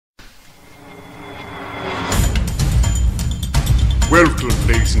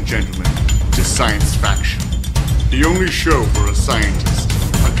ladies and gentlemen, to Science Faction, the only show where a scientist,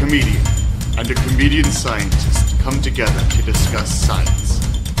 a comedian, and a comedian scientist come together to discuss science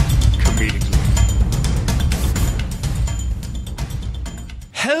comedically.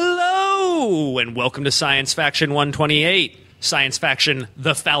 Hello, and welcome to Science Faction 128. Science Faction,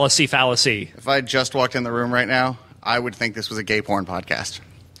 the Fallacy Fallacy. If I just walked in the room right now, I would think this was a gay porn podcast.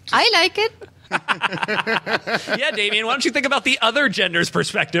 I like it. Yeah, Damien, why don't you think about the other gender's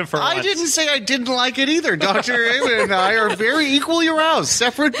perspective for once? I didn't say I didn't like it either. Dr. Eamon and I are very equally aroused.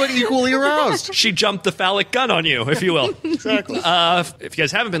 Separate but equally aroused. She jumped the phallic gun on you, if you will. Exactly. If you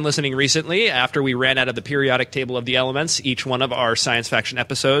guys haven't been listening recently, after we ran out of the periodic table of the elements, each one of our Science Faction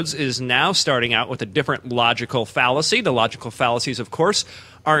episodes is now starting out with a different logical fallacy. The logical fallacies, of course,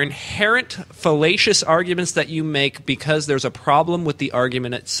 are inherent fallacious arguments that you make because there's a problem with the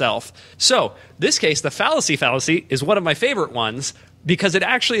argument itself. So, this case, the fallacy fallacy is one of my favorite ones because it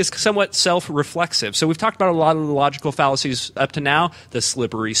actually is somewhat self-reflexive. So we've talked about a lot of the logical fallacies up to now. The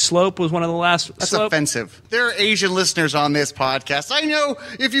slippery slope was one of the last. That's offensive. There are Asian listeners on this podcast. I know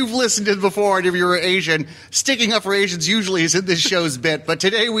if you've listened to it before and if you're Asian, sticking up for Asians usually isn't this show's bit, but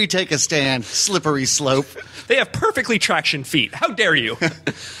today we take a stand. Slippery slope. They have perfectly traction feet. How dare you? I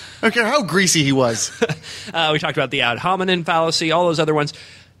don't care how greasy he was. We talked about the ad hominem fallacy, all those other ones.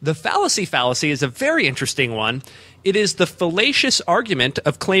 The fallacy fallacy is a very interesting one. It is the fallacious argument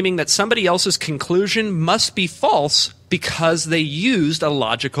of claiming that somebody else's conclusion must be false because they used a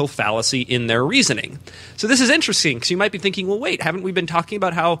logical fallacy in their reasoning. So this is interesting because you might be thinking, well, wait, haven't we been talking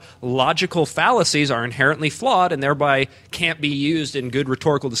about how logical fallacies are inherently flawed and thereby can't be used in good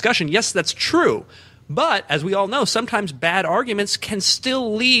rhetorical discussion? Yes, that's true. But, as we all know, sometimes bad arguments can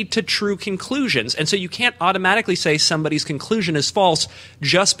still lead to true conclusions. And so you can't automatically say somebody's conclusion is false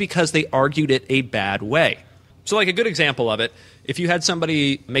just because they argued it a bad way. So, like a good example of it, if you had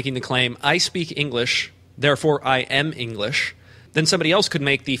somebody making the claim, I speak English, therefore I am English, then somebody else could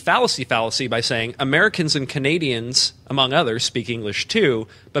make the fallacy fallacy by saying Americans and Canadians, among others, speak English too,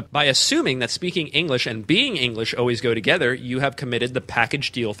 but by assuming that speaking English and being English always go together, you have committed the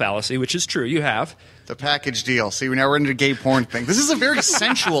package deal fallacy, which is true, you have. The package deal. See, now we're into a gay porn thing. This is a very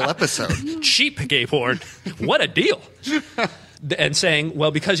sensual episode. Cheap gay porn. What a deal. And saying, well,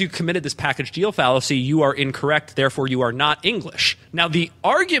 because you committed this package deal fallacy, you are incorrect, therefore you are not English. Now, the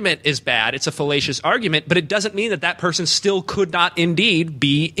argument is bad. It's a fallacious argument, but it doesn't mean that that person still could not indeed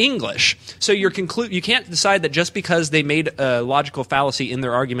be English. So you can't decide that just because they made a logical fallacy in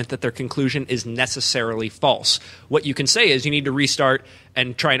their argument that their conclusion is necessarily false. What you can say is you need to restart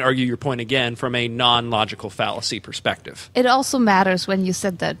and try and argue your point again from a non-logical fallacy perspective. It also matters when you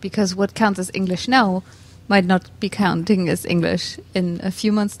said that, because what counts as English now might not be counting as English in a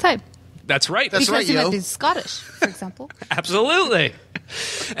few months' time. That's right. That's because right, you yo. might be Scottish, for example. Absolutely.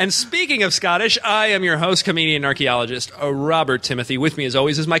 And speaking of Scottish, I am your host, comedian and archaeologist, Robert Timothy. With me, as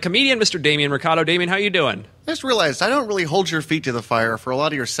always, is my comedian, Mr. Damien Mercado. Damien, how you doing? I just realized I don't really hold your feet to the fire for a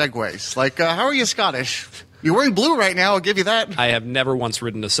lot of your segues. Like, how are you Scottish? You're wearing blue right now, I'll give you that. I have never once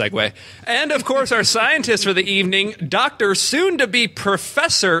ridden a Segway. And, of course, our scientist for the evening, Dr. soon-to-be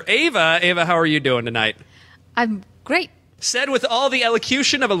Professor Ava. Ava, how are you doing tonight? I'm great. Said with all the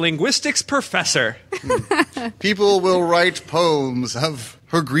elocution of a linguistics professor. People will write poems of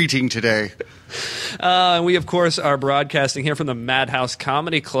her greeting today. And we, of course, are broadcasting here from the Madhouse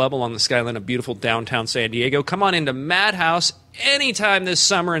Comedy Club along the skyline of beautiful downtown San Diego. Come on into Madhouse anytime this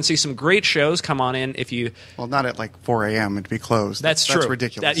summer and see some great shows. Come on in if you... Well, not at like 4 a.m. It'd be closed. That's true. That's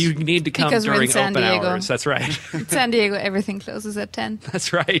ridiculous. That you need to come Because we're in during San open Diego. hours. That's right. In San Diego, everything closes at 10.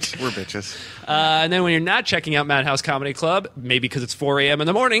 That's right. We're bitches. And then when you're not checking out Madhouse Comedy Club, maybe because it's 4 a.m. in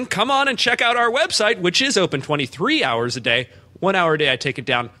the morning, come on and check out our website, which is open 23 hours a day. 1 hour a day, I take it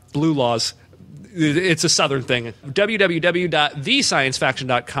down. Blue laws. It's a Southern thing.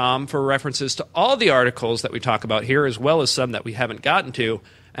 www.thesciencefaction.com for references to all the articles that we talk about here, as well as some that we haven't gotten to.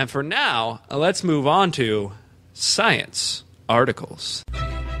 And for now, let's move on to science articles.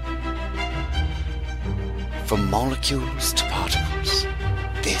 From molecules to particles,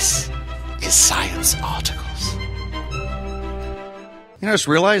 this is Science Articles. You know, I just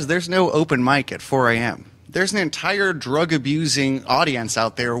realized there's no open mic at 4 a.m. There's an entire drug-abusing audience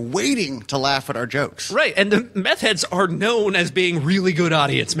out there waiting to laugh at our jokes. Right, and the meth heads are known as being really good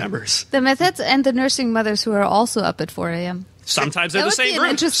audience members. The meth heads and the nursing mothers who are also up at 4 a.m. Sometimes they're That the would be same an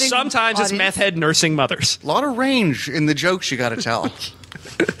group. interesting Sometimes it's audience. meth head nursing mothers. A lot of range in the jokes you gotta tell.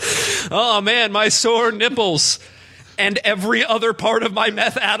 Oh, man, my sore nipples and every other part of my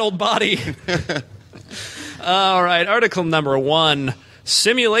meth-addled body. All right, article number 1,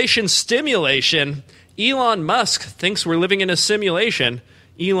 simulation stimulation. Elon Musk thinks we're living in a simulation.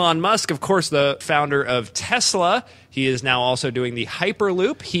 Elon Musk, of course, the founder of Tesla, he is now also doing the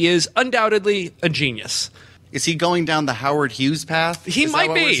Hyperloop. He is undoubtedly a genius. Is he going down the Howard Hughes path? He Is that might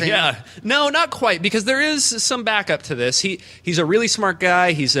what we're be, saying? yeah. No, not quite, because there is some backup to this. He's a really smart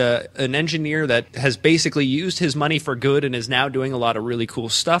guy. He's an engineer that has basically used his money for good and is now doing a lot of really cool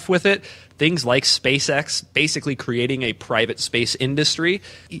stuff with it. Things like SpaceX, basically creating a private space industry.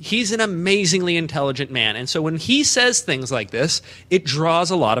 He's an amazingly intelligent man. And so when he says things like this, it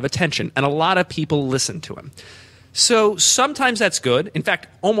draws a lot of attention, and a lot of people listen to him. So sometimes that's good. In fact,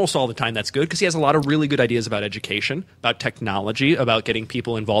 almost all the time that's good because he has a lot of really good ideas about education, about technology, about getting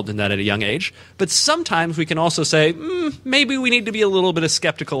people involved in that at a young age. But sometimes we can also say, maybe we need to be a little bit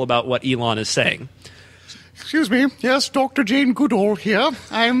skeptical about what Elon is saying. Excuse me. Yes, Dr. Jane Goodall here.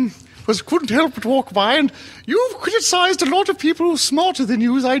 Couldn't help but walk by, and you've criticized a lot of people who are smarter than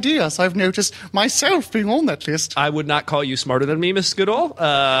you's ideas. I've noticed myself being on that list. I would not call you smarter than me, Miss Goodall. The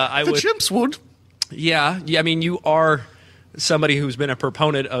chimps would. Yeah, I mean, you are somebody who's been a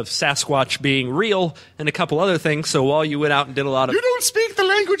proponent of Sasquatch being real and a couple other things, so while you went out and did a lot of... You don't speak the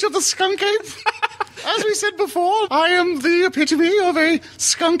language of the skunk ape? As we said before, I am the epitome of a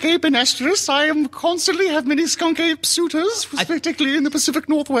skunk ape anestrus. I am constantly have many skunk ape suitors, particularly in the Pacific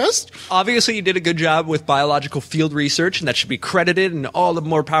Northwest. Obviously, you did a good job with biological field research, and that should be credited, and all the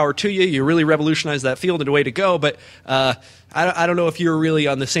more power to you. You really revolutionized that field and a way to go, but I don't know if you're really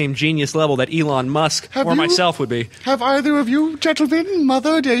on the same genius level that Elon Musk myself would be. Have either of you gentlemen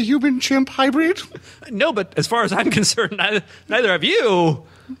mothered a human-chimp hybrid? No, but as far as I'm concerned, neither have you.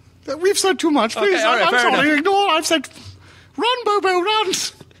 We've said too much. Please, Okay, all right, I'm fair sorry. enough. Ignore. I've said, run, Bobo, run.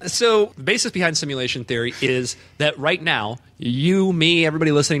 So the basis behind simulation theory is that right now, you, me,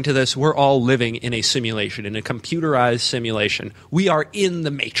 everybody listening to this, we're all living in a simulation, in a computerized simulation. We are in the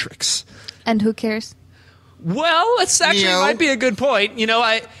Matrix. And who cares? Well, that's actually Neo. might be a good point. You know,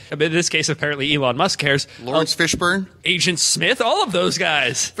 in this case, apparently Elon Musk cares. Lawrence Fishburne. Agent Smith, all of those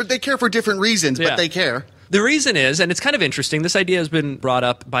guys. But they care for different reasons, Yeah. but they care. The reason is, and it's kind of interesting, this idea has been brought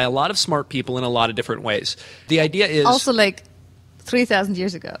up by a lot of smart people in a lot of different ways. The idea is... Also, like 3,000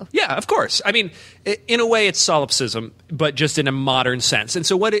 years ago. Yeah, of course. I mean, in a way, it's solipsism, but just in a modern sense. And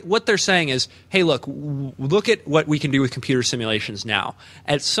so what they're saying is, hey, look at what we can do with computer simulations now.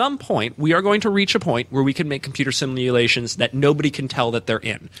 At some point, we are going to reach a point where we can make computer simulations that nobody can tell that they're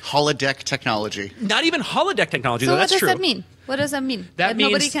in. Holodeck technology. Not even holodeck technology, So though. what That's does true. that mean? What does that mean? That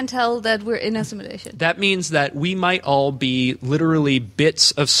nobody means- can tell that we're in a simulation. That means that we might all be literally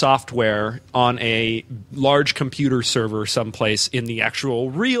bits of software on a large computer server someplace in the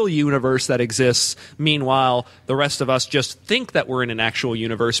actual real universe that exists. Meanwhile, the rest of us just think that we're in an actual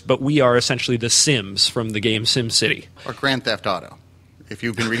universe, but we are essentially the Sims from the game SimCity. Or Grand Theft Auto, if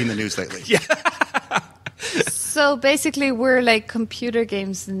you've been reading the news lately. So basically, we're like computer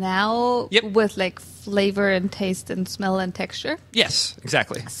games now Yep. with like flavor and taste and smell and texture. Yes,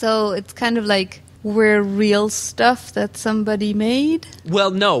 exactly. So it's kind of like we're real stuff that somebody made.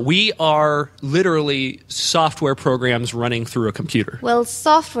 Well, no, we are literally software programs running through a computer. Well,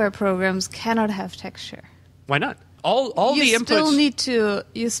 software programs cannot have texture. Why not? All you the inputs...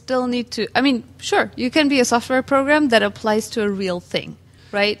 still need to. I mean, sure, you can be a software program that applies to a real thing,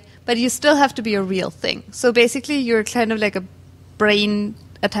 right? But you still have to be a real thing. So basically, you're kind of like a brain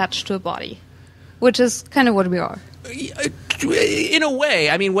attached to a body, which is kind of what we are. In a way,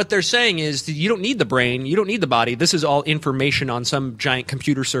 I mean, what they're saying is that you don't need the brain, you don't need the body. This is all information on some giant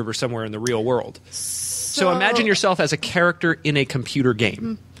computer server somewhere in the real world. So imagine yourself as a character in a computer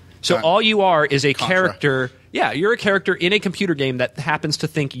game. So all you are is a character. Yeah, you're a character in a computer game that happens to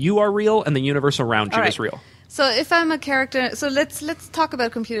think you are real and the universe around you All right. is real. So if I'm a character, so let's talk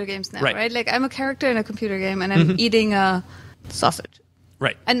about computer games now, Right. right? Like I'm a character in a computer game, and I'm eating a sausage.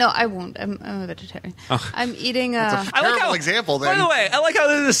 Right. And no, I won't. I'm a vegetarian. I'm eating a. Terrible example, then. By the way, I like how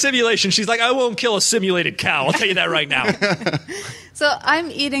this is a simulation. She's like, I won't kill a simulated cow. I'll tell you that right now. So I'm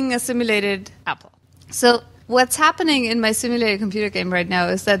eating a simulated apple. So what's happening in my simulated computer game right now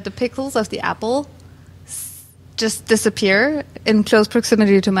is that the pixels of the apple just disappear in close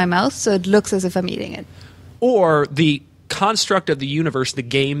proximity to my mouth, so it looks as if I'm eating it. Or the construct of the universe, the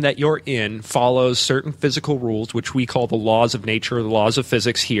game that you're in, follows certain physical rules, which we call the laws of nature, or the laws of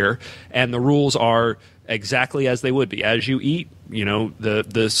physics here. And the rules are exactly as they would be. As you eat, you know,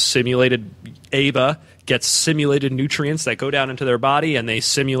 the simulated Ava gets simulated nutrients that go down into their body, and they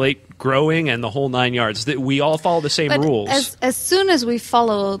simulate growing and the whole 9 yards. We all follow the same But rules. as soon as we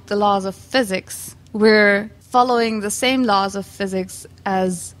follow the laws of physics, we're following the same laws of physics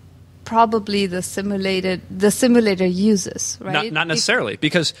as probably the simulator uses, right? Not necessarily,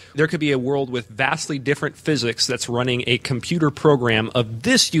 because there could be a world with vastly different physics that's running a computer program of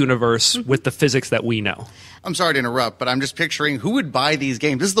this universe with the physics that we know. I'm sorry to interrupt, but I'm just picturing who would buy these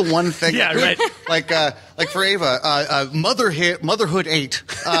games. This is the one thing. Yeah, right. Like for Ava, Motherhood 8.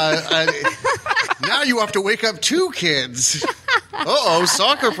 Now you have to wake up 2 kids.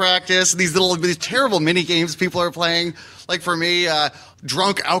 Soccer practice. These terrible mini games people are playing. Like for me,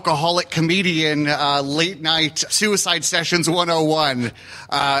 drunk alcoholic comedian, late night suicide sessions 101.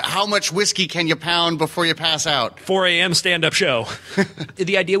 How much whiskey can you pound before you pass out? 4 a.m. stand-up show.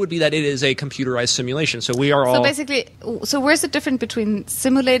 The idea would be that it is a computerized simulation. So we are all... So basically, where's the difference between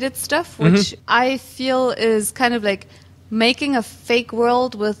simulated stuff, which I feel is kind of like making a fake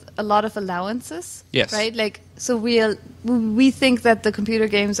world with a lot of allowances? Yes. Right? Like, so we think that the computer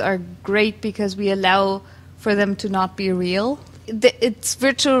games are great because we allow for them to not be real. It's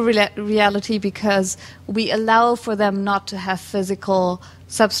virtual reality because we allow for them not to have physical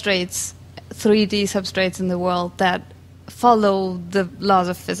substrates, 3D substrates in the world that follow the laws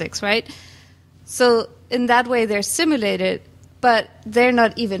of physics, right? So in that way, they're simulated, but they're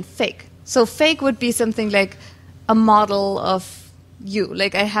not even fake. So fake would be something like a model of you.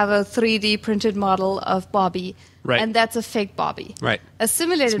 Like I have a 3D printed model of Bobby. Right. And that's a fake Bobby. Right. A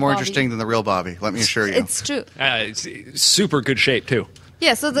simulated It's more Bobby, interesting than the real Bobby, let me assure you. It's true. It's super good shape, too.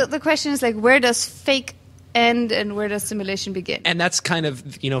 Yeah, so the question is like, where does fake end and where does simulation begin? And that's kind of,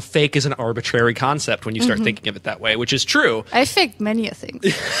 fake is an arbitrary concept when you start thinking of it that way, which is true. I faked many a thing.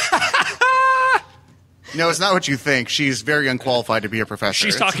 No, it's not what you think. She's very unqualified to be a professor.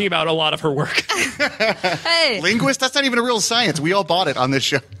 She's talking about a lot of her work. Hey! Linguist? That's not even a real science. We all bought it on this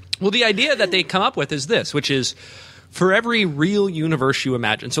show. Well, the idea that they come up with is this, which is for every real universe you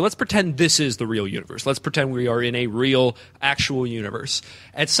imagine. So let's pretend this is the real universe. Let's pretend we are in a real, actual universe.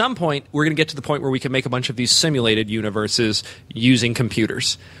 At some point, we're going to get to the point where we can make a bunch of these simulated universes using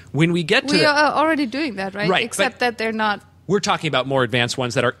computers. When we get to We are already doing that, right? Right, Except that they're not. we're talking about more advanced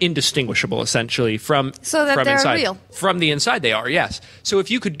ones that are indistinguishable, essentially, from So that from they're inside. real. From the inside, they are, yes. So if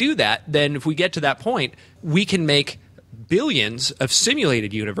you could do that, then if we get to that point, we can make billions of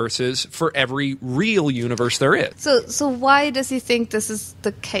simulated universes for every real universe there is. So why does he think this is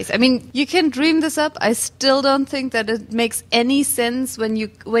the case? I mean, you can dream this up. I still don't think that it makes any sense when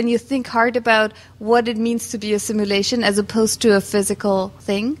you think hard about what it means to be a simulation as opposed to a physical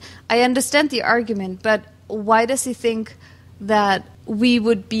thing. I understand the argument, but why does he think that we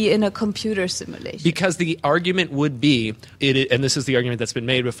would be in a computer simulation? Because the argument would be, and this is the argument that's been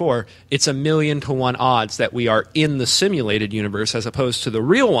made before, it's 1,000,000 to 1 odds that we are in the simulated universe as opposed to the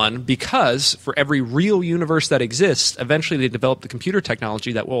real one, because for every real universe that exists, eventually they develop the computer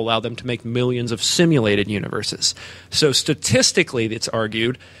technology that will allow them to make millions of simulated universes. So statistically, it's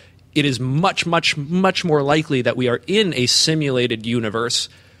argued, it is much, much, much more likely that we are in a simulated universe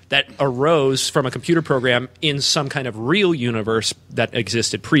that arose from a computer program in some kind of real universe that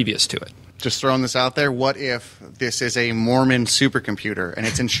existed previous to it. Just throwing this out there, what if this is a Mormon supercomputer and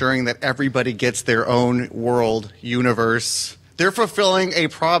it's ensuring that everybody gets their own world, universe? They're fulfilling a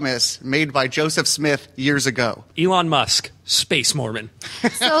promise made by Joseph Smith years ago. Elon Musk, space Mormon.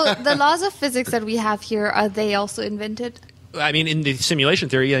 So the laws of physics that we have here, are they also invented? I mean, in the simulation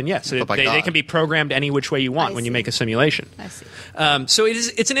theory, then yes. Oh, They can be programmed any which way you want I when you see. make a simulation. I see. So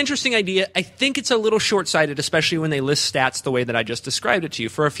it's an interesting idea. I think it's a little short-sighted, especially when they list stats the way that I just described it to you,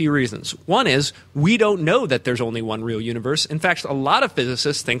 for a few reasons. One is, we don't know that there's only one real universe. In fact, a lot of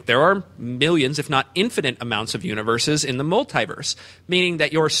physicists think there are millions, if not infinite amounts of universes in the multiverse, meaning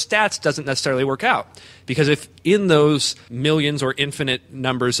that your stats doesn't necessarily work out. Because if in those millions or infinite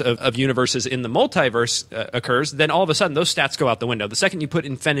numbers of universes in the multiverse occurs, then all of a sudden those stats go out the window. The second you put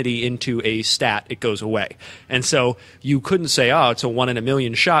infinity into a stat, it goes away. And so you couldn't say, oh, it's a 1 in a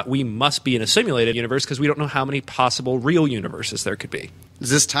million shot. We must be in a simulated universe because we don't know how many possible real universes there could be. Does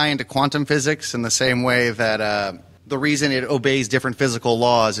this tie into quantum physics in the same way that the reason it obeys different physical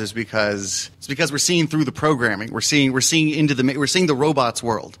laws is because we're seeing through the programming. We're seeing the robot's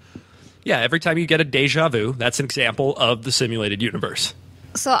world. Yeah, every time you get a deja vu, that's an example of the simulated universe.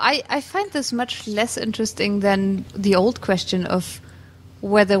 So I find this much less interesting than the old question of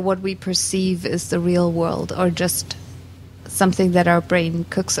whether what we perceive is the real world or just something that our brain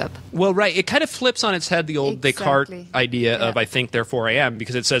cooks up. Well, right. It kind of flips on its head the old Exactly. Descartes idea of Yeah. I think, therefore I am,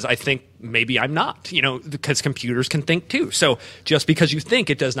 because it says I think, maybe I'm not, because computers can think too. So just because you think,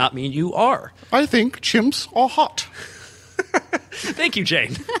 it does not mean you are. I think chimps are hot. Thank you,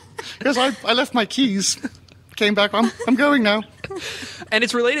 Jane. Because I left my keys. Came back. I'm going now. And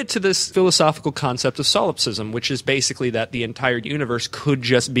it's related to this philosophical concept of solipsism, which is basically that the entire universe could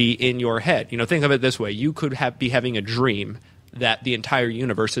just be in your head. Think of it this way. You could be having a dream that the entire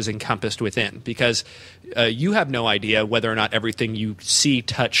universe is encompassed within, because you have no idea whether or not everything you see,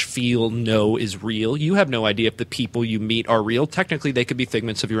 touch, feel, know is real. You have no idea if the people you meet are real. Technically, they could be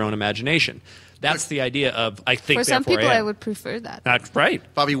figments of your own imagination. That's the idea of, I think, For some therefore people, I I am. would prefer that. That's right.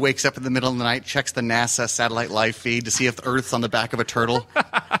 Bobby wakes up in the middle of the night, checks the NASA satellite live feed to see if the Earth's on the back of a turtle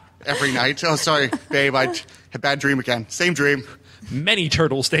every night. Oh, sorry, babe, I had a bad dream again. Same dream. Many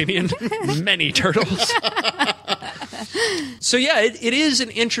turtles, Damien. Many turtles. So, yeah, it is an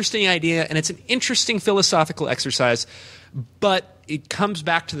interesting idea, and it's an interesting philosophical exercise, but it comes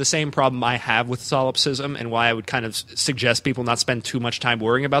back to the same problem I have with solipsism and why I would kind of suggest people not spend too much time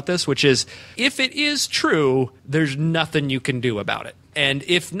worrying about this, which is, if it is true, there's nothing you can do about it. And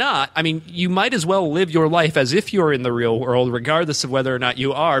if not, I mean, you might as well live your life as if you're in the real world, regardless of whether or not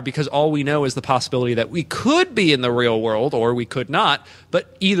you are, because all we know is the possibility that we could be in the real world or we could not.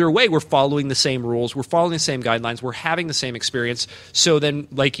 But either way, we're following the same rules, we're following the same guidelines, we're having the same experience. So then,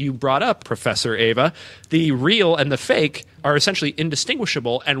 like you brought up, Professor Ava, the real and the fake are essentially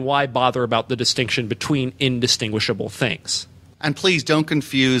indistinguishable, and why bother about the distinction between indistinguishable things? And please don't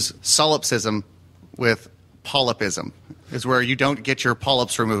confuse solipsism with polypism. Is where you don't get your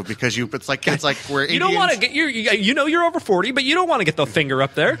polyps removed because it's like where Indians, you don't want to get you're over 40, but you don't want to get the finger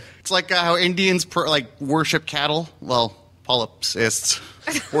up there. It's like how Indians worship cattle. Well, polypsists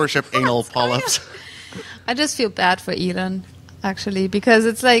worship anal polyps. I just feel bad for Elon, actually, because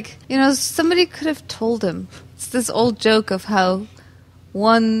it's like, somebody could have told him. It's this old joke of how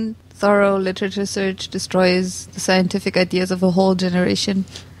one thorough literature search destroys the scientific ideas of a whole generation.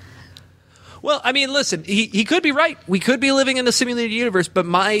 Well, I mean, listen, he could be right. We could be living in a simulated universe,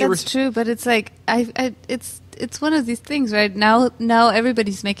 but That's true, but it's like it's one of these things, right? Now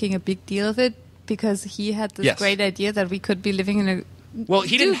everybody's making a big deal of it because he had this great idea that we could be living in a. Well,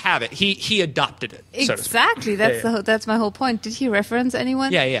 he didn't have it. He adopted it. Exactly. So That's my whole point. Did he reference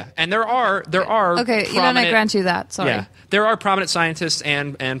anyone? Yeah. And there are okay. Elon, I grant you that. Sorry. Yeah, there are prominent scientists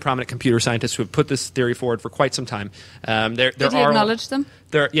and prominent computer scientists who have put this theory forward for quite some time. Did he acknowledge them?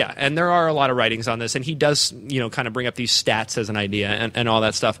 And there are a lot of writings on this, and he does, kind of bring up these stats as an idea and all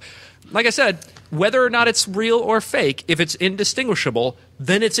that stuff. Like I said, whether or not it's real or fake, if it's indistinguishable,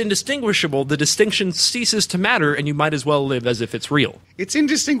 then it's indistinguishable. The distinction ceases to matter, and you might as well live as if it's real. It's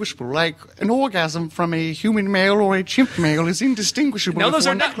indistinguishable, like an orgasm from a human male or a chimp male is indistinguishable. No, those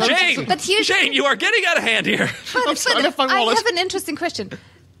are not... Jane! Jane, you are getting out of hand here. I have an interesting question.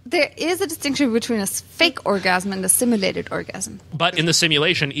 There is a distinction between a fake orgasm and a simulated orgasm. But in the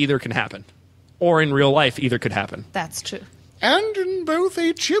simulation, either can happen. Or in real life, either could happen. That's true. And in both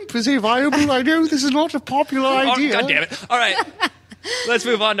a chimp is a viable... I know this is not a popular idea. God damn it. All right. Let's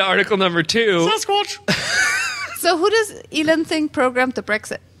move on to article number 2. Sasquatch! So who does Elon think programmed the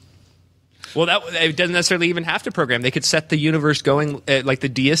Brexit? Well, it doesn't necessarily even have to program. They could set the universe going, like the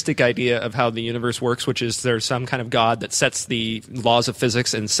deistic idea of how the universe works, which is there's some kind of God that sets the laws of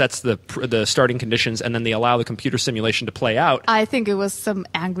physics and sets the starting conditions, and then they allow the computer simulation to play out. I think it was some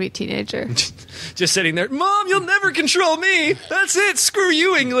angry teenager. Just sitting there, Mom, you'll never control me. That's it. Screw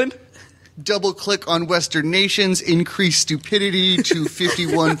you, England. Double click on Western nations, increase stupidity to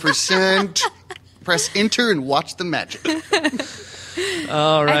 51%. Press enter and watch the magic.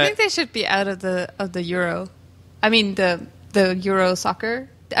 All right. I think they should be out of the Euro. I mean the Euro soccer.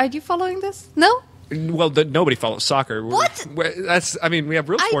 Are you following this? No? Well, nobody follows soccer. What? We have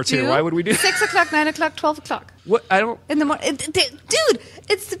real sports here. Why would we do that? 6 o'clock, 9 o'clock, 12 o'clock. What? I don't... In the morning. Dude,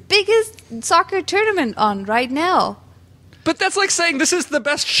 it's the biggest soccer tournament on right now. But that's like saying this is the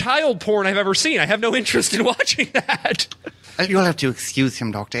best child porn I've ever seen. I have no interest in watching that. You'll have to excuse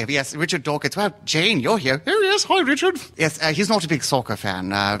him, Dr. Yes, Richard Dawkins. Well, Jane, you're here. Oh, yes. Hi, Richard. Yes, he's not a big soccer fan.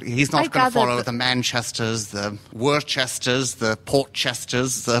 He's not going to follow the Manchesters, the Worcesters, the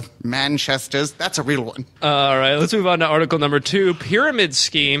Portchesters, the Manchesters. That's a real one. All right, let's move on to article number 2, pyramid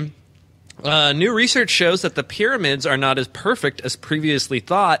scheme. New research shows that the pyramids are not as perfect as previously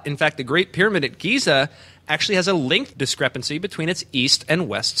thought. In fact, the Great Pyramid at Giza actually has a length discrepancy between its east and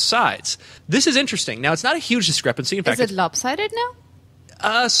west sides. This is interesting. Now, it's not a huge discrepancy. In fact, is it lopsided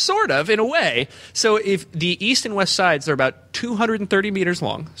now? Sort of, in a way. So if the east and west sides are about 230 meters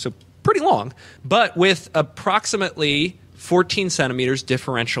long, so pretty long, but with approximately 14 centimeters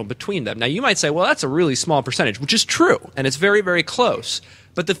differential between them. Now, you might say, well, that's a really small percentage, which is true, and it's very, very close.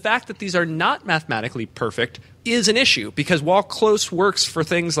 But the fact that these are not mathematically perfect is an issue, because while close works for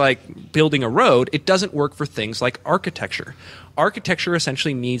things like building a road, it doesn't work for things like architecture. Architecture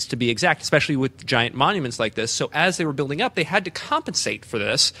essentially needs to be exact, especially with giant monuments like this. So as they were building up, they had to compensate for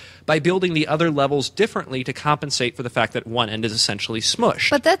this by building the other levels differently to compensate for the fact that one end is essentially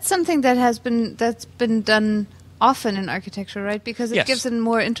smushed. But that's something that's been done often in architecture, right? Because it Yes. gives a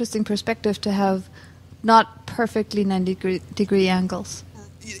more interesting perspective to have not perfectly 90-degree angles.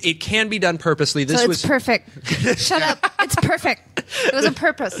 It can be done purposely. This So was it's perfect. Shut up. It's perfect. It was a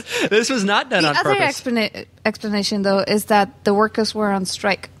purpose. this was not done on The other purpose. explanation, though, is that the workers were on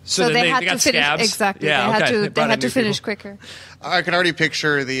strike. So then they they had got to finish. scabs? Exactly. Yeah, they had okay. They to, brought in they had to new finish people. quicker. I can already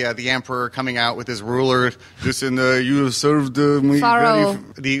picture the emperor coming out with his ruler. Listen, you have served me Pharaoh.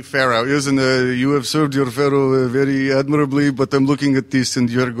 the pharaoh. Yes, and you have served your pharaoh very admirably. But I'm looking at this, and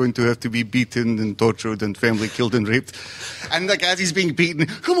you are going to have to be beaten and tortured and family killed and raped. And like as he's being beaten,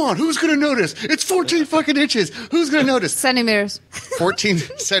 come on, who's going to notice? It's 14 fucking inches. Who's going to notice? Centimeters. 14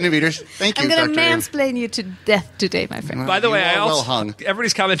 centimeters. Thank you, I'm going to Dr. Abe. mansplain you to death today, my friend. By the You way, are I also well hung.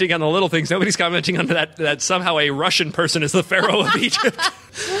 everybody's commenting on the little things. Nobody's commenting on that somehow a Russian person is the pharaoh of Egypt.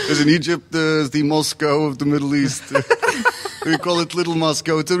 Because in Egypt, the Moscow of the Middle East. We call it Little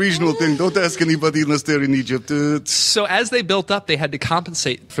Moscow. It's a regional thing. Don't ask anybody unless they're in Egypt. So as they built up, they had to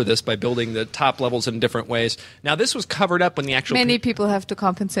compensate for this by building the top levels in different ways. Now, this was covered up when the actual Many people have to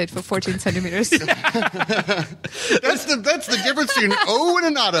compensate for 14 centimeters. That's the difference between an O and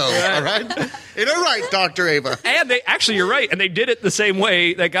a not O. All right? In a right, Dr. Ava. And they actually, you're right, and they did it the same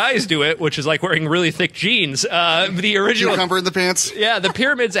way that guys do it, which is like wearing really thick jeans. The original, Comfort in the pants. yeah, the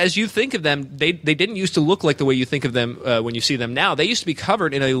pyramids, as you think of them, they didn't used to look like the way you think of them when you see them now. They used to be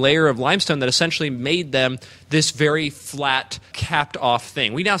covered in a layer of limestone that essentially made them this very flat, capped off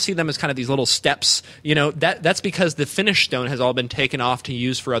thing. We now see them as kind of these little steps. You know, that's because the finished stone has all been taken off to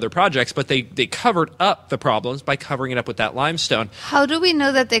use for other projects, but they covered up the problems by covering it up with that limestone. How do we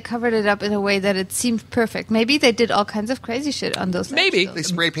know that they covered it up in a way that it seemed perfect? Maybe they did all kinds of crazy shit on those Maybe. They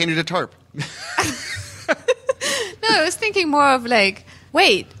spray painted a tarp. No, I was thinking more of like,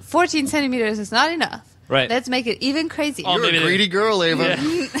 wait, 14 centimeters is not enough. Right. Let's make it even crazier. Oh, You're maybe a they- greedy girl, Ava.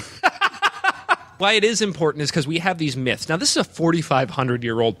 Why it is important is because we have these myths. Now, this is a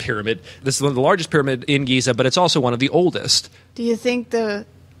 4,500-year-old pyramid. This is one of the largest pyramid in Giza, but it's also one of the oldest. Do you think it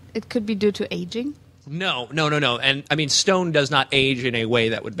could be due to aging? No. And I mean, stone does not age in a way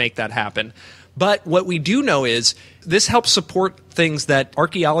that would make that happen. But what we do know is this helps support things that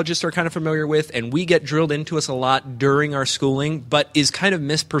archaeologists are kind of familiar with, and we get drilled into us a lot during our schooling, but is kind of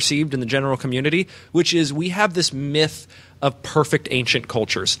misperceived in the general community, which is we have this myth of perfect ancient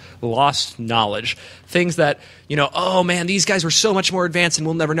cultures, lost knowledge, things that, you know, oh man, these guys were so much more advanced and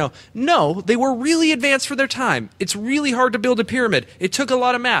we'll never know. No, they were really advanced for their time. It's really hard to build a pyramid. It took a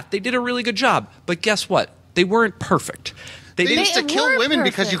lot of math. They did a really good job. But guess what? They weren't perfect. They didn't. used to kill were women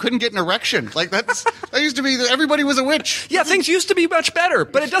because perfect. you couldn't get an erection. Like that used to be everybody was a witch. Yeah, things used to be much better,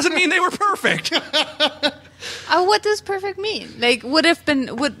 but it doesn't mean they were perfect. What does perfect mean? Like,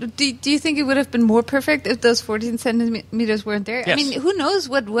 do you think it would have been more perfect if those 14 centimeters weren't there? Yes. I mean, who knows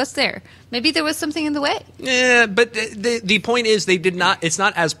what was there? Maybe there was something in the way. Yeah, but the point is they did not. It's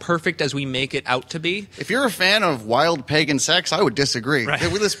not as perfect as we make it out to be. If you're a fan of wild pagan sex, I would disagree. Right.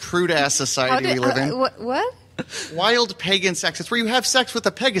 With this prude ass society we live in, What? wild pagan sex. It's where you have sex with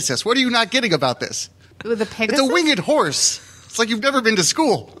a Pegasus. What are you not getting about this? With a It's Pegasus? a winged horse. It's like you've never been to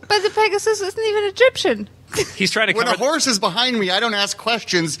school. But the Pegasus isn't even Egyptian. He's trying to When cover. a horse is behind me, I don't ask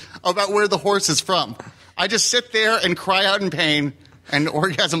questions about where the horse is from. I just sit there and cry out in pain and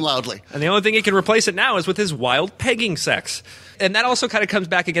orgasm loudly. And the only thing he can replace it now is with his wild pegging sex. And that also kind of comes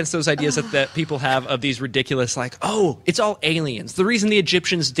back against those ideas that people have of these ridiculous, like, oh, it's all aliens. The reason the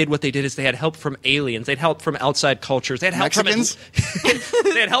Egyptians did what they did is they had help from aliens. They had help from outside cultures. They had help Mexicans?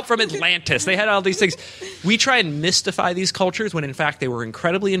 from they had help from Atlantis. They had all these things. We try and mystify these cultures when, in fact, they were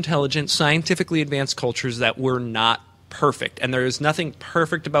incredibly intelligent, scientifically advanced cultures that were not perfect. And there is nothing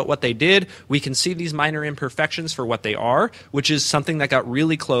perfect about what they did. We can see these minor imperfections for what they are, which is something that got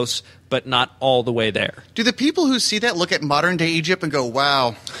really close, but not all the way there. Do the people who see that look at modern day Egypt and go,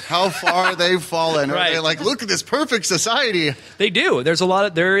 wow, how far they've fallen? Or Right. are they like, look at this perfect society? They do. There is a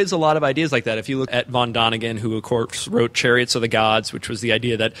lot of ideas like that. If you look at von Däniken, who of course wrote Chariots of the Gods, which was the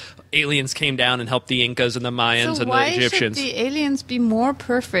idea that aliens came down and helped the Incas and the Mayans So and why the Egyptians. should the aliens be more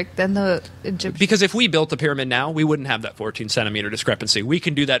perfect than the Egyptians? Because if we built a pyramid now, we wouldn't have that 14 centimeter discrepancy. We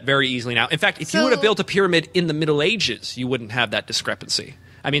can do that very easily now. In fact, if you So- would have built a pyramid in the Middle Ages, you wouldn't have that discrepancy.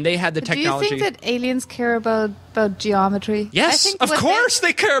 I mean, they had the technology. Do you think that aliens care about geometry? Yes, of course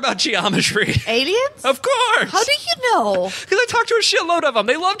they care about geometry. Aliens? Of course. How do you know? Because I talked to a shitload of them.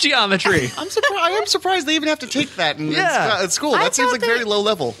 They love geometry. I am surprised they even have to take that at school. I That seems thought like very low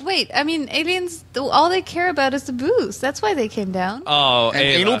level. Wait, I mean, aliens, all they care about is the booze. That's why they came down. Oh, And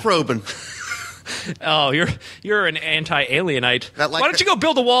Ava. anal probing. Oh, you're an anti-alienite. That, like, Why don't you go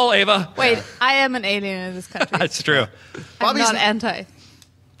build a wall, Ava? Wait, I am an alien in this country. That's true. I'm Bobby's not n- anti.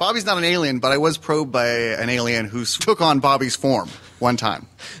 Bobby's not an alien, but I was probed by an alien who took on Bobby's form one time.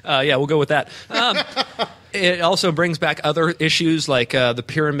 Yeah, we'll go with that. It also brings back other issues like the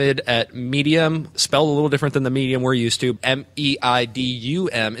pyramid at Medium, spelled a little different than the medium we're used to.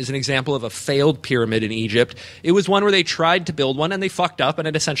 Meidum is an example of a failed pyramid in Egypt. It was one where they tried to build one and they fucked up and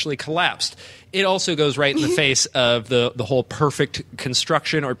it essentially collapsed. It also goes right in the face of the whole perfect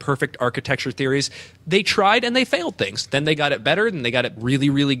construction or perfect architecture theories. They tried and they failed things. Then they got it better and they got it really,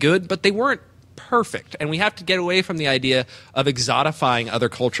 really good, but they weren't perfect. And we have to get away from the idea of exotifying other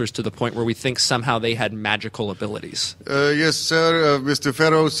cultures to the point where we think somehow they had magical abilities. Yes, sir. Mr.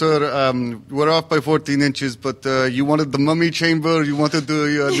 Pharaoh, sir, we're off by 14 inches, but you wanted the mummy chamber, you wanted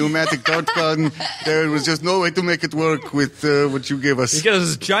the pneumatic dart gun. There was just no way to make it work with what you gave us.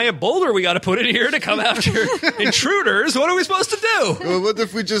 Because this giant boulder we got to put in here to come after intruders. What are we supposed to do? What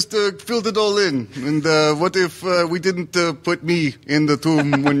if we just filled it all in? And what if we didn't put me in the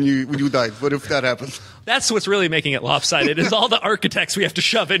tomb when you died? What if that happened? That's what's really making it lopsided is all the architects we have to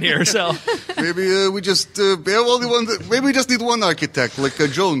shove in here. So Maybe we just maybe we just need one architect, like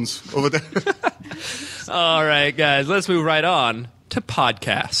Jones over there. all right, guys, let's move right on to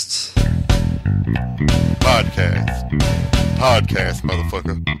podcasts. Podcast,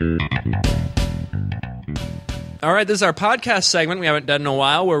 motherfucker. All right, this is our podcast segment we haven't done in a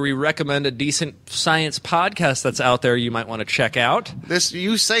while where we recommend a decent science podcast that's out there you might want to check out.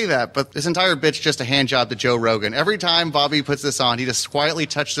 You say that, but this entire bit's just a hand job to Joe Rogan. Every time Bobby puts this on, he just quietly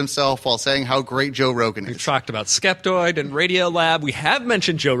touches himself while saying how great Joe Rogan We've is. talked about Skeptoid and Radiolab. We have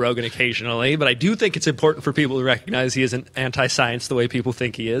mentioned Joe Rogan occasionally, but I do think it's important for people to recognize he isn't anti-science the way people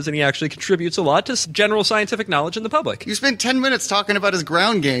think he is, and he actually contributes a lot to general scientific knowledge in the public. You spent 10 minutes talking about his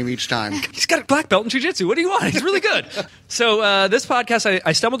ground game each time. He's got a black belt in jiu-jitsu. What do you want? He's really good. So this podcast,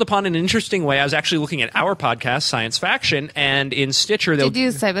 I stumbled upon in an interesting way. I was actually looking at our podcast, Science Faction, and in Stitcher, they'll... Did you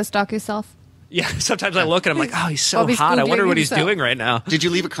cyberstalk yourself? Yeah, sometimes I look and I'm like, oh, he's so Bobby's hot. I wonder Googling what he's himself. doing right now. Did you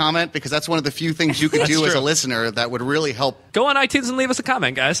leave a comment? Because that's one of the few things you could That's do as a true. listener that would really help. Go on iTunes and leave us a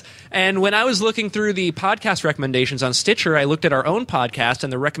comment, guys. And when I was looking through the podcast recommendations on Stitcher, I looked at our own podcast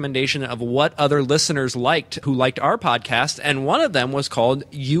and the recommendation of what other listeners liked who liked our podcast. And one of them was called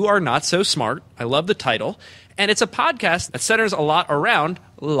You Are Not So Smart. I love the title. And it's a podcast that centers a lot around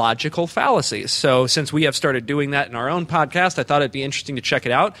logical fallacies. So since we have started doing that in our own podcast, I thought it'd be interesting to check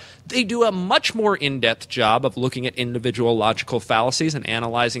it out. They do a much more in-depth job of looking at individual logical fallacies and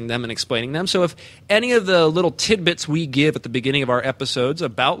analyzing them and explaining them. So if any of the little tidbits we give at the beginning of our episodes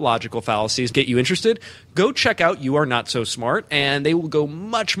about logical fallacies get you interested, go check out You Are Not So Smart, and they will go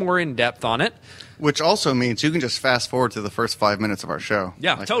much more in-depth on it. Which also means you can just fast forward to the first 5 minutes of our show.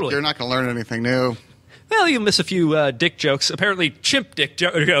 Yeah, totally. You're not going to learn anything new. Well, you'll miss a few dick jokes, apparently chimp dick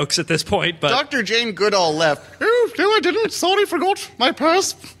jokes at this point, but... Dr. Jane Goodall left. Oh, no, I didn't. Sorry, forgot my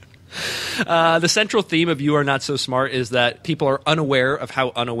purse. The central theme of You Are Not So Smart is that people are unaware of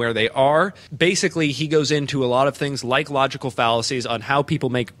how unaware they are. Basically, he goes into a lot of things like logical fallacies on how people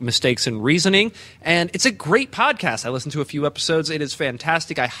make mistakes in reasoning, and it's a great podcast. I listened to a few episodes. It is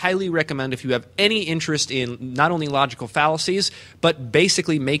fantastic. I highly recommend if you have any interest in not only logical fallacies, but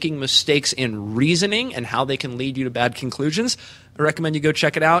basically making mistakes in reasoning and how they can lead you to bad conclusions. I recommend you go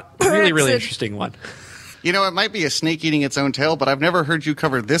check it out. Really, really interesting one. You know, it might be a snake eating its own tail, but I've never heard you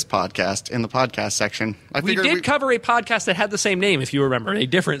cover this podcast in the podcast section. We did cover a podcast that had the same name, if you remember, a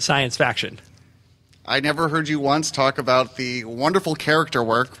different science faction. I never heard you once talk about the wonderful character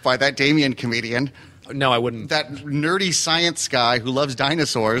work by that Damien comedian, No, I wouldn't. that nerdy science guy who loves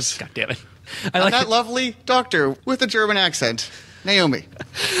dinosaurs, God damn it. and that lovely doctor with a German accent, Naomi.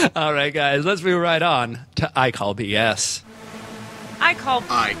 All right, guys, let's move right on to I Call BS. I call.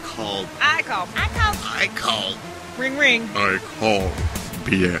 Ring, ring. I call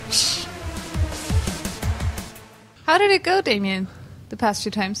BS. How did it go, Damien, the past 2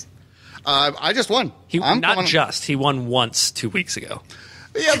 times? I just won. He I'm won once 2 weeks ago.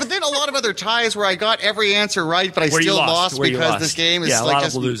 Yeah, but then a lot of other ties where I got every answer right, but I Where you still lost, where you because lost. this game is a like lot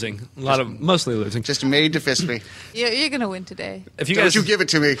just of losing, mostly losing. just made to fist me. You're going to win today. If you Don't guys, you give it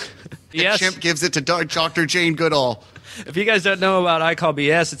to me. Yes. Chimp gives it to Dr. Jane Goodall. If you guys don't know about I Call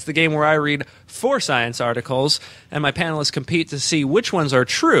BS, it's the game where I read 4 science articles, and my panelists compete to see which ones are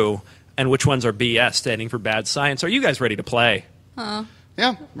true and which ones are BS, standing for bad science. Are you guys ready to play?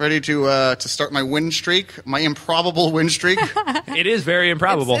 Yeah, ready to start my win streak, my improbable win streak. It is very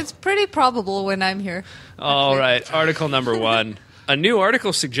improbable. It's pretty probable when I'm here. All right, article number 1. A new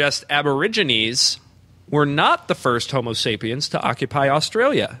article suggests Aborigines were not the first Homo sapiens to occupy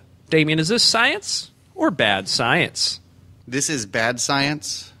Australia. Damien, is this science or bad science? This is bad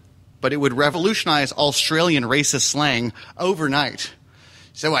science, but it would revolutionize Australian racist slang overnight.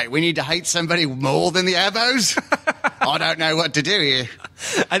 So wait, we need to hate somebody more than the Abos? I don't know what to do here.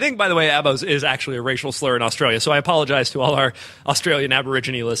 I think, by the way, Abos is actually a racial slur in Australia, so I apologize to all our Australian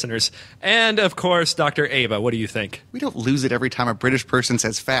Aborigine listeners. And, of course, Dr. Ava, what do you think? We don't lose it every time a British person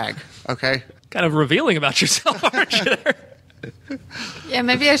says fag, okay? Kind of revealing about yourself, aren't you there? Yeah,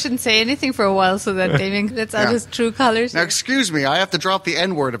 maybe I shouldn't say anything for a while so that Damien lets out his true colors. Now, excuse me, I have to drop the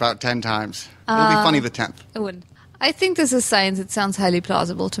N-word about 10 times. It'll be funny the 10th. I wouldn't. I think this is science. It sounds highly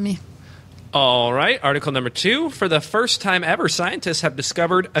plausible to me. All right, article number 2. For the first time ever, scientists have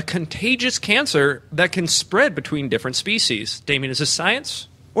discovered a contagious cancer that can spread between different species. Damien, is this science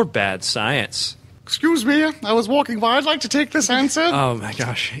or bad science? Excuse me, I was walking by. I'd like to take this answer. Oh, my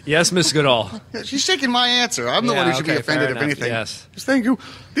gosh. Yes, Miss Goodall. Yeah, she's taking my answer. I'm the one who should be offended if anything. Yes. Thank you.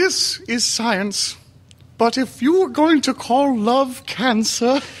 This is science. But if you are going to call love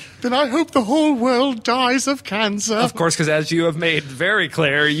cancer, then I hope the whole world dies of cancer. Of course, because as you have made very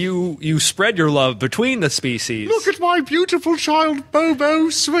clear, you spread your love between the species. Look at my beautiful child Bobo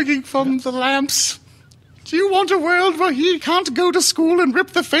swinging from the lamps. Do you want a world where he can't go to school and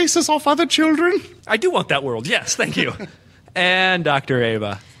rip the faces off other children? I do want that world. Yes, thank you. And Dr.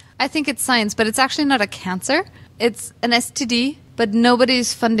 Ava. I think it's science, but it's actually not a cancer. It's an STD, but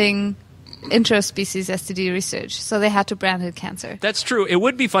nobody's funding interspecies STD research, so they had to brand it cancer. That's true. It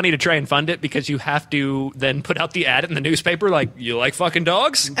would be funny to try and fund it because you have to then put out the ad in the newspaper like, you like fucking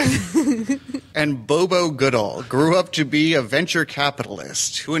dogs? And Bobo Goodall grew up to be a venture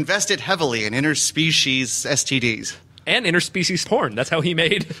capitalist who invested heavily in interspecies STDs. And interspecies porn. That's how he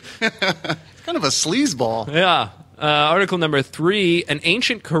made. Kind of a sleazeball. Yeah. Article number 3, an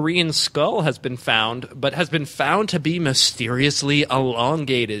ancient Korean skull has been found, but has been found to be mysteriously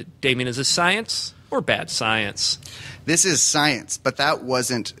elongated. Damien, is this science or bad science? This is science, but that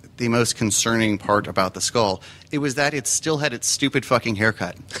wasn't the most concerning part about the skull. It was that it still had its stupid fucking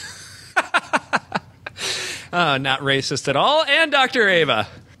haircut. Not racist at all. And Dr. Ava.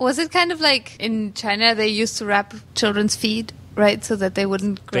 Was it kind of like in China they used to wrap children's feet, right, so that they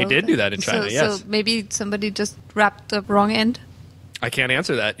wouldn't grow? They did do that in China, yes. So maybe somebody just wrapped the wrong end? I can't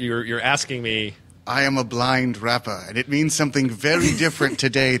answer that. You're asking me. I am a blind rapper, and it means something very different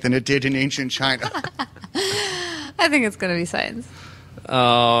today than it did in ancient China. I think it's going to be science.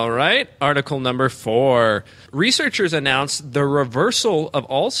 All right. Article number 4. Researchers announced the reversal of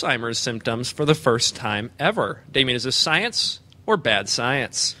Alzheimer's symptoms for the first time ever. Damien, is this science or bad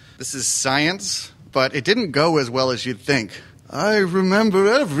science? This is science, but it didn't go as well as you'd think. I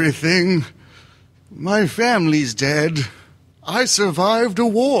remember everything. My family's dead. I survived a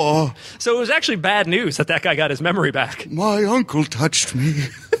war. So it was actually bad news that guy got his memory back. My uncle touched me.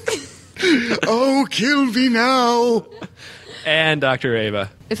 Oh, kill me now. And Dr.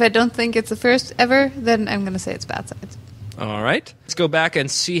 Ava. If I don't think it's the first ever, then I'm going to say it's bad science. All right. Let's go back and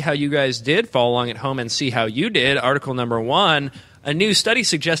see how you guys did. Follow along at home and see how you did. Article number 1. A new study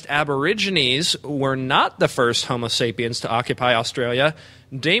suggests Aborigines were not the first Homo sapiens to occupy Australia.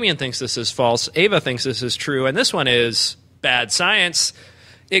 Damien thinks this is false. Ava thinks this is true. And this one is bad science.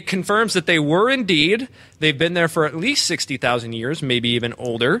 It confirms that they were indeed. They've been there for at least 60,000 years, maybe even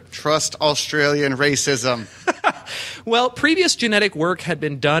older. Trust Australian racism. Well, previous genetic work had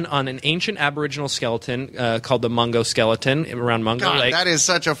been done on an ancient Aboriginal skeleton called the Mungo skeleton around Mungo God, Lake. that is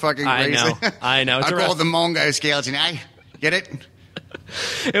such a fucking racist. I know. I call it the Mongo skeleton, eh? Get it?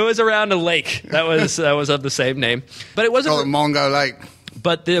 It was around a lake that was of the same name, but it wasn't. Call it Mongo Lake.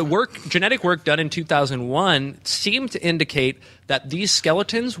 But the genetic work done in 2001 seemed to indicate that these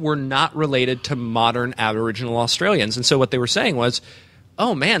skeletons were not related to modern Aboriginal Australians, and so what they were saying was,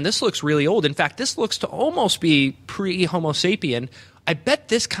 "Oh man, this looks really old. In fact, this looks to almost be pre-Homo sapien. I bet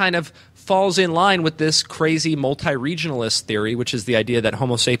this kind of falls in line with this crazy multi-regionalist theory, which is the idea that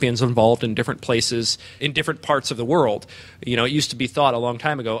Homo sapiens evolved in different places in different parts of the world. You know, it used to be thought a long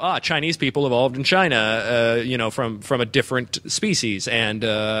time ago, Chinese people evolved in China, from a different species, and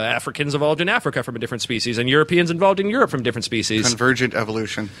Africans evolved in Africa from a different species, and Europeans evolved in Europe from different species. Convergent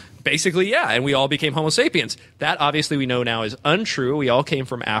evolution. Basically, yeah, and we all became Homo sapiens. That obviously we know now is untrue. We all came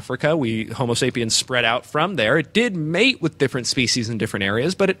from Africa. Homo sapiens spread out from there. It did mate with different species in different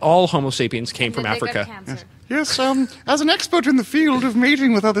areas, but all Homo sapiens came from Africa. Yes, as an expert in the field of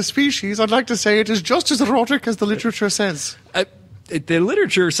mating with other species, I'd like to say it is just as erotic as the literature says. The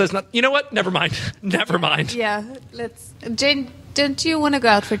literature says not. You know what? Never mind. Never mind. Yeah, let's. Jane, don't you want to go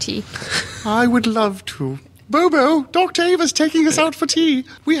out for tea? I would love to. Bobo, Dr. Ava's taking us out for tea.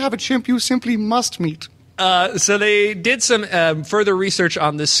 We have a chimp you simply must meet. So they did some further research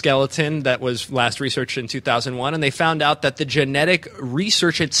on this skeleton that was last researched in 2001, and they found out that the genetic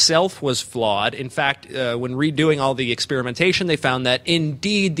research itself was flawed. In fact, when redoing all the experimentation, they found that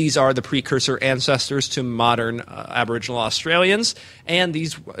indeed these are the precursor ancestors to modern Aboriginal Australians, and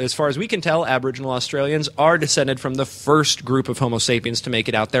these, as far as we can tell, Aboriginal Australians are descended from the first group of Homo sapiens to make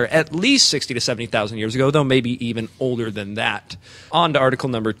it out there at least 60 to 70,000 years ago, though maybe even older than that. On to article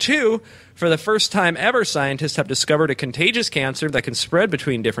number 2. For the first time ever, scientists have discovered a contagious cancer that can spread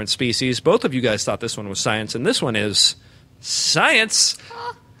between different species. Both of you guys thought this one was science, and this one is science.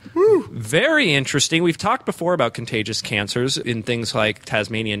 Woo. Very interesting. We've talked before about contagious cancers in things like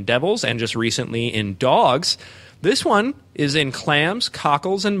Tasmanian devils and just recently in dogs. This one is in clams,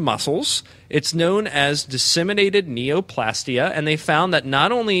 cockles, and mussels. It's known as disseminated neoplastia, and they found that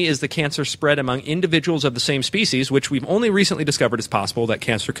not only is the cancer spread among individuals of the same species, which we've only recently discovered is possible, that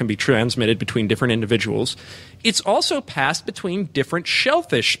cancer can be transmitted between different individuals, it's also passed between different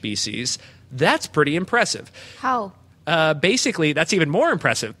shellfish species. That's pretty impressive. How? Basically, that's even more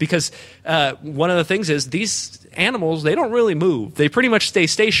impressive because one of the things is these animals, they don't really move. They pretty much stay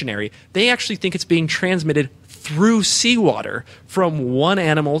stationary. They actually think it's being transmitted through seawater from one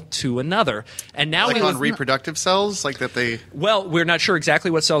animal to another. And now like on reproductive cells, like that they... Well, we're not sure exactly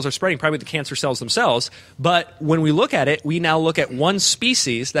what cells are spreading, probably the cancer cells themselves. But when we look at it, we now look at one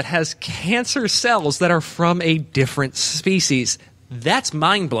species that has cancer cells that are from a different species. That's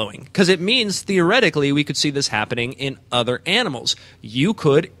mind-blowing because it means theoretically we could see this happening in other animals. You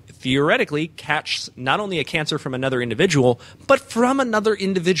could theoretically catch not only a cancer from another individual, but from another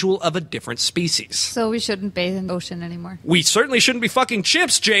individual of a different species. So we shouldn't bathe in the ocean anymore. We certainly shouldn't be fucking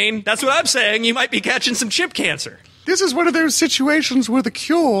chimps, Jane. That's what I'm saying. You might be catching some chimp cancer. This is one of those situations where the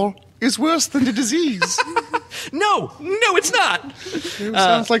cure is worse than the disease. No, it's not. It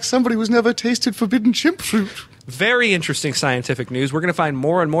sounds like somebody who's never tasted forbidden chimp fruit. Very interesting scientific news. We're going to find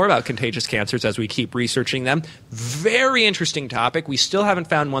more and more about contagious cancers as we keep researching them. Very interesting topic. We still haven't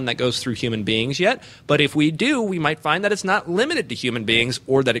found one that goes through human beings yet, but if we do, we might find that it's not limited to human beings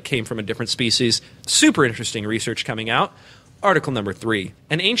or that it came from a different species. Super interesting research coming out. Article number 3.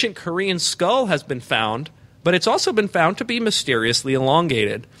 An ancient Korean skull has been found, but it's also been found to be mysteriously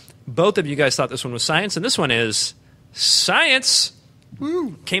elongated. Both of you guys thought this one was science, and this one is science.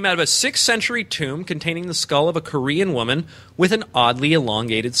 Woo. Came out of a 6th century tomb containing the skull of a Korean woman with an oddly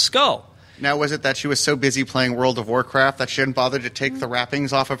elongated skull. Now, was it that she was so busy playing World of Warcraft that she didn't bother to take the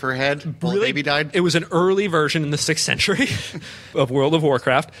wrappings off of her head while the baby died? It was an early version in the 6th century of World of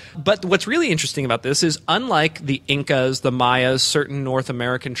Warcraft. But what's really interesting about this is, unlike the Incas, the Mayas, certain North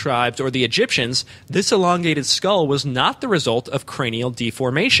American tribes, or the Egyptians, this elongated skull was not the result of cranial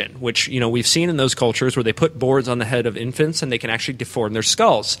deformation, which, we've seen in those cultures where they put boards on the head of infants and they can actually deform their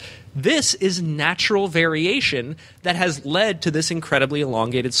skulls. This is natural variation that has led to this incredibly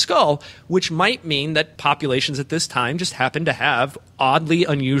elongated skull, which might mean that populations at this time just happen to have oddly,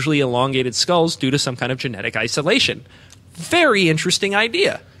 unusually elongated skulls due to some kind of genetic isolation. Very interesting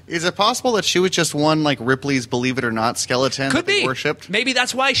idea. Is it possible that she was just one like Ripley's Believe It or Not skeleton Could that they be. worshipped? Maybe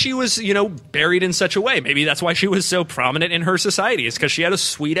that's why she was, buried in such a way. Maybe that's why she was so prominent in her society. It's because she had a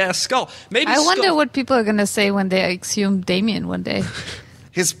sweet-ass skull. Maybe I wonder what people are going to say when they exhume Damien one day.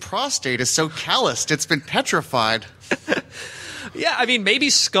 His prostate is so calloused, it's been petrified. Yeah, I mean, maybe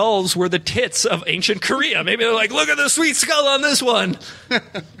skulls were the tits of ancient Korea. Maybe they're like, look at the sweet skull on this one.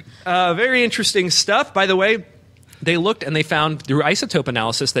 Very interesting stuff. By the way, they looked and they found through isotope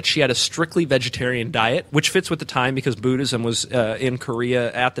analysis that she had a strictly vegetarian diet, which fits with the time because Buddhism was in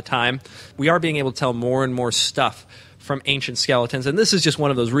Korea at the time. We are being able to tell more and more stuff from ancient skeletons, and this is just one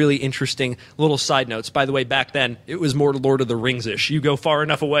of those really interesting little side notes. By the way, back then, it was more Lord of the Rings-ish. You go far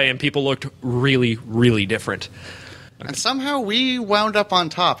enough away and people looked really, really different. And somehow we wound up on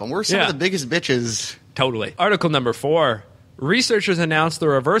top, and we're some of the biggest bitches. Totally. Article number 4. Researchers announced the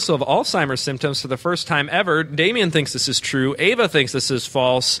reversal of Alzheimer's symptoms for the first time ever. Damien thinks this is true. Ava thinks this is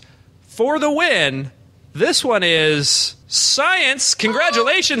false. For the win, this one is science.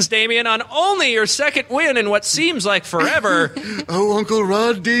 Congratulations, Damien, on only your second win in what seems like forever. Oh, Uncle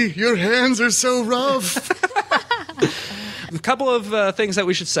Rodney, your hands are so rough. A couple of things that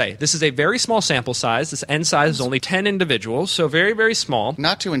we should say. This is a very small sample size. This N size is only 10 individuals, so very, very small.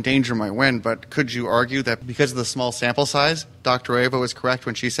 Not to endanger my win, but could you argue that because of the small sample size, Dr. Ava was correct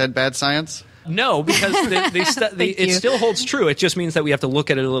when she said bad science? No, because it still holds true. It just means that we have to look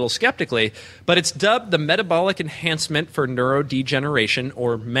at it a little skeptically. But it's dubbed the Metabolic Enhancement for Neurodegeneration,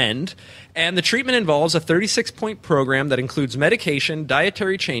 or MEND. And the treatment involves a 36-point program that includes medication,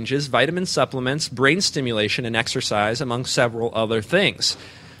 dietary changes, vitamin supplements, brain stimulation, and exercise, among several other things.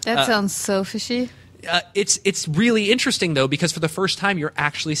 That sounds so fishy. It's really interesting, though, because for the first time, you're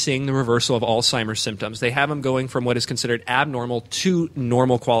actually seeing the reversal of Alzheimer's symptoms. They have them going from what is considered abnormal to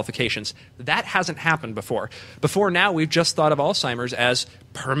normal qualifications. That hasn't happened before. Before now, we've just thought of Alzheimer's as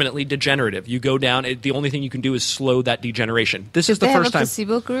permanently degenerative. You go down, the only thing you can do is slow that degeneration. This is the They first have a time.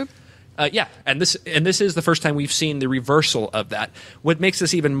 placebo group? Yeah, and this is the first time we've seen the reversal of that. What makes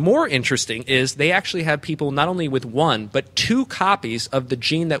this even more interesting is they actually have people not only with one, but 2 copies of the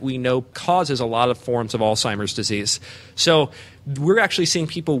gene that we know causes a lot of forms of Alzheimer's disease. So we're actually seeing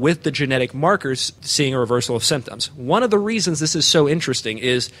people with the genetic markers seeing a reversal of symptoms. One of the reasons this is so interesting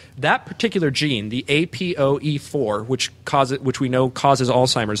is that particular gene, the APOE4, which we know causes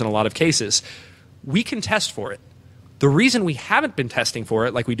Alzheimer's in a lot of cases, we can test for it. The reason we haven't been testing for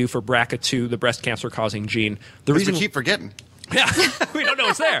it, like we do for BRCA2, the breast cancer-causing gene, the reason we keep forgetting. Yeah, we don't know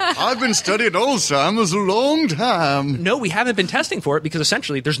it's there. I've been studying Alzheimer's a long time. No, we haven't been testing for it because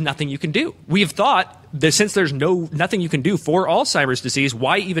essentially there's nothing you can do. We've thought that since there's nothing you can do for Alzheimer's disease,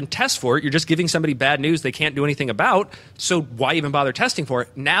 why even test for it? You're just giving somebody bad news they can't do anything about, so why even bother testing for it?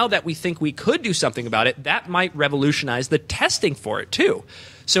 Now that we think we could do something about it, that might revolutionize the testing for it too.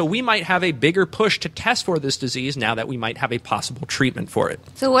 So we might have a bigger push to test for this disease now that we might have a possible treatment for it.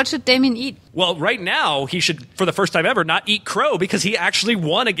 So what should Damien eat? Well, right now, he should, for the first time ever, not eat crow because he actually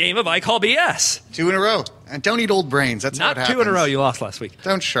won a game of I Call BS. 2 in a row. And don't eat old brains. That's how it Not happens. 2 in a row. You lost last week.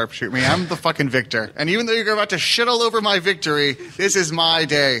 Don't sharpshoot me. I'm the fucking victor. And even though you're about to shit all over my victory, this is my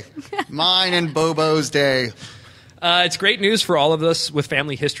day. Mine and Bobo's day. It's great news for all of us with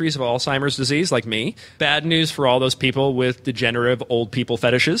family histories of Alzheimer's disease, like me. Bad news for all those people with degenerative old people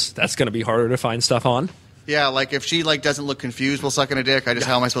fetishes. That's going to be harder to find stuff on. Yeah, like if she doesn't look confused while sucking a dick,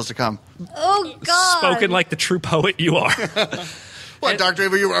 how am I supposed to come? Oh, God. Spoken like the true poet you are. What, Dr.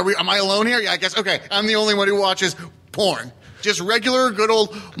 Ava, am I alone here? Yeah, I guess. Okay, I'm the only one who watches porn. Just regular, good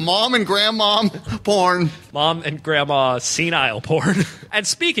old mom and grandmom porn. Mom and grandma senile porn. And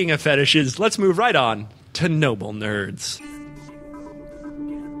speaking of fetishes, let's move right on to Noble Nerds.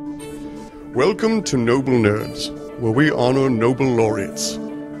 Welcome to Noble Nerds, where we honor Nobel laureates,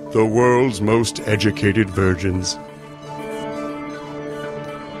 the world's most educated virgins.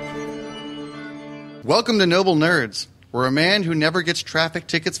 Welcome to Noble Nerds, where a man who never gets traffic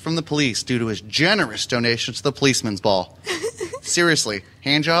tickets from the police due to his generous donations to the policeman's ball. Seriously,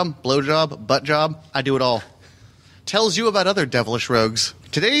 hand job, blow job, butt job, I do it all. Tells you about other devilish rogues.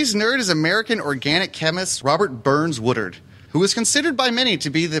 Today's nerd is American organic chemist Robert Burns Woodard, who is considered by many to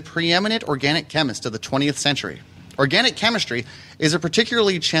be the preeminent organic chemist of the 20th century. Organic chemistry is a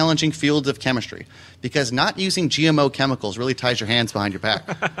particularly challenging field of chemistry because not using GMO chemicals really ties your hands behind your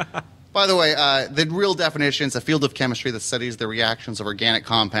back. By the way, the real definition is a field of chemistry that studies the reactions of organic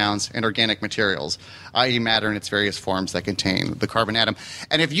compounds and organic materials, i.e. matter in its various forms that contain the carbon atom.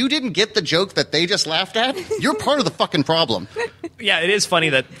 And if you didn't get the joke that they just laughed at, you're part of the fucking problem. Yeah, it is funny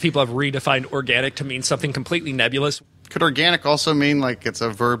that people have redefined organic to mean something completely nebulous. Could organic also mean like it's a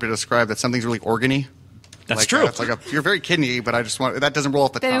verb to describe that something's really organy? That's like, true. It's like you're very kidney, but I just want that doesn't roll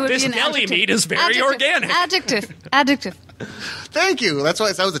off the Then it tongue. would This be an deli adjective. meat is very Adjective. organic. Adjective. Thank you. That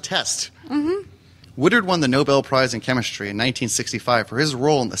was a test. Mm-hmm. Woodard won the Nobel Prize in Chemistry in 1965 for his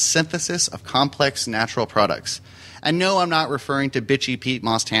role in the synthesis of complex natural products. And no, I'm not referring to bitchy Pete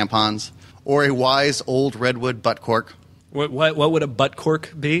Moss tampons or a wise old redwood butt cork. What would a butt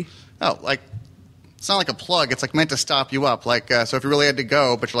cork be? Oh, like it's not like a plug. It's like meant to stop you up. Like so, if you really had to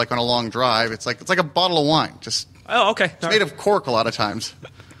go, but you're like on a long drive, it's like a bottle of wine. Just Oh, okay. it's made of cork a lot of times.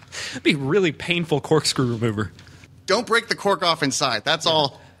 It'd be really painful corkscrew remover. Don't break the cork off inside. That's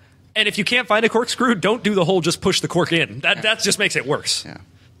all. And if you can't find a corkscrew, don't do the whole just push the cork in. That just makes it worse. Yeah.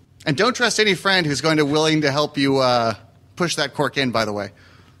 And don't trust any friend who's willing to help you push that cork in, by the way.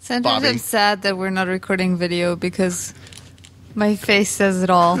 Sometimes Bobby. I'm sad that we're not recording video because my face says it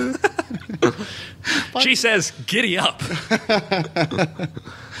all. She says, giddy up.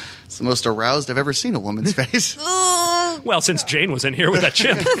 It's the most aroused I've ever seen a woman's face. Well, since Jane was in here with that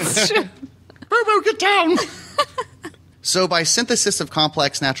chip. Bobo, get down! So by synthesis of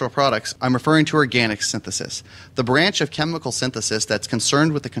complex natural products, I'm referring to organic synthesis, the branch of chemical synthesis that's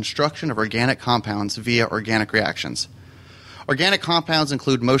concerned with the construction of organic compounds via organic reactions. Organic compounds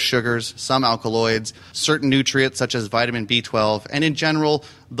include most sugars, some alkaloids, certain nutrients such as vitamin B12, and in general,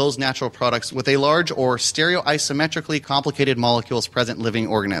 those natural products with a large or stereoisommetrically complicated molecules present in living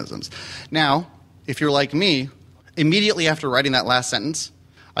organisms. Now, if you're like me, immediately after writing that last sentence,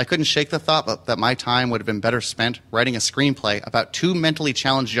 I couldn't shake the thought that my time would have been better spent writing a screenplay about two mentally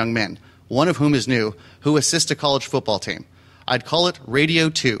challenged young men, one of whom is new, who assist a college football team. I'd call it Radio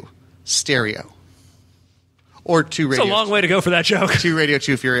 2, Stereo. Or Two Radio. It's a long way to go for that joke. Two Radio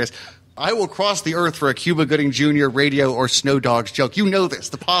 2 Furious. I will cross the earth for a Cuba Gooding Jr. Radio or Snow Dogs joke. You know this.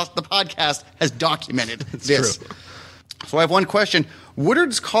 The podcast has documented this. True. So I have one question.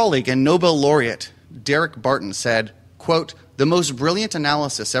 Woodard's colleague and Nobel laureate, Derek Barton, said, quote, "The most brilliant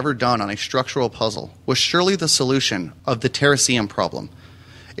analysis ever done on a structural puzzle was surely the solution of the terraceum problem.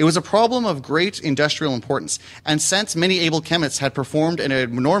 It was a problem of great industrial importance, and since many able chemists had performed an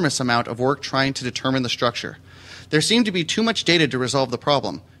enormous amount of work trying to determine the structure, there seemed to be too much data to resolve the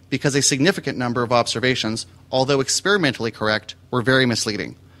problem, because a significant number of observations, although experimentally correct, were very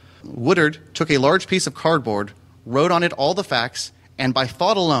misleading. Woodard took a large piece of cardboard, wrote on it all the facts, and by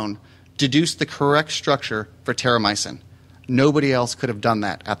thought alone, deduced the correct structure for terramycin. Nobody else could have done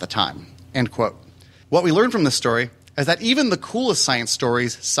that at the time." End quote. What we learned from this story is that even the coolest science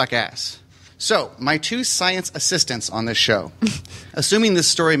stories suck ass. So, my two science assistants on this show, assuming this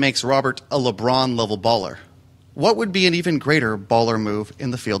story makes Robert a LeBron-level baller, what would be an even greater baller move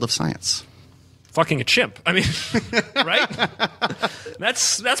in the field of science? Fucking a chimp. I mean, right?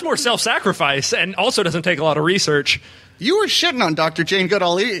 That's more self-sacrifice and also doesn't take a lot of research. You were shitting on Dr. Jane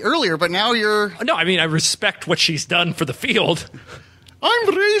Goodall earlier, but now you're... No, I mean, I respect what she's done for the field.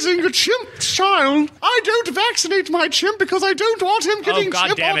 I'm raising a chimp child. I don't vaccinate my chimp because I don't want him getting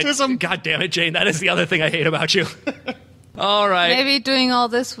chimp autism. God damn it, Jane. That is the other thing I hate about you. All right. Maybe doing all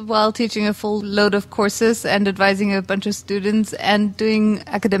this while teaching a full load of courses and advising a bunch of students and doing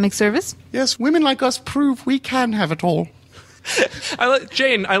academic service. Yes, women like us prove we can have it all.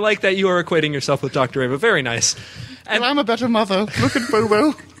 Jane, I like that you are equating yourself with Dr. Ava. Very nice. And I'm a better mother. Look at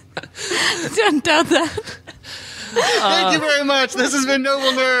Bobo. Don't doubt that. Thank you very much. This has been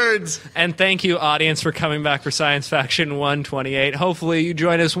Noble Nerds. And thank you, audience, for coming back for Science Faction 128. Hopefully you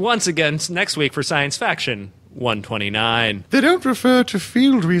join us once again next week for Science Faction 129. They don't refer to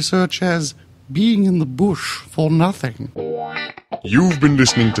field research as being in the bush for nothing. You've been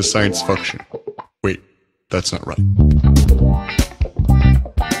listening to Science Faction. Wait, that's not right.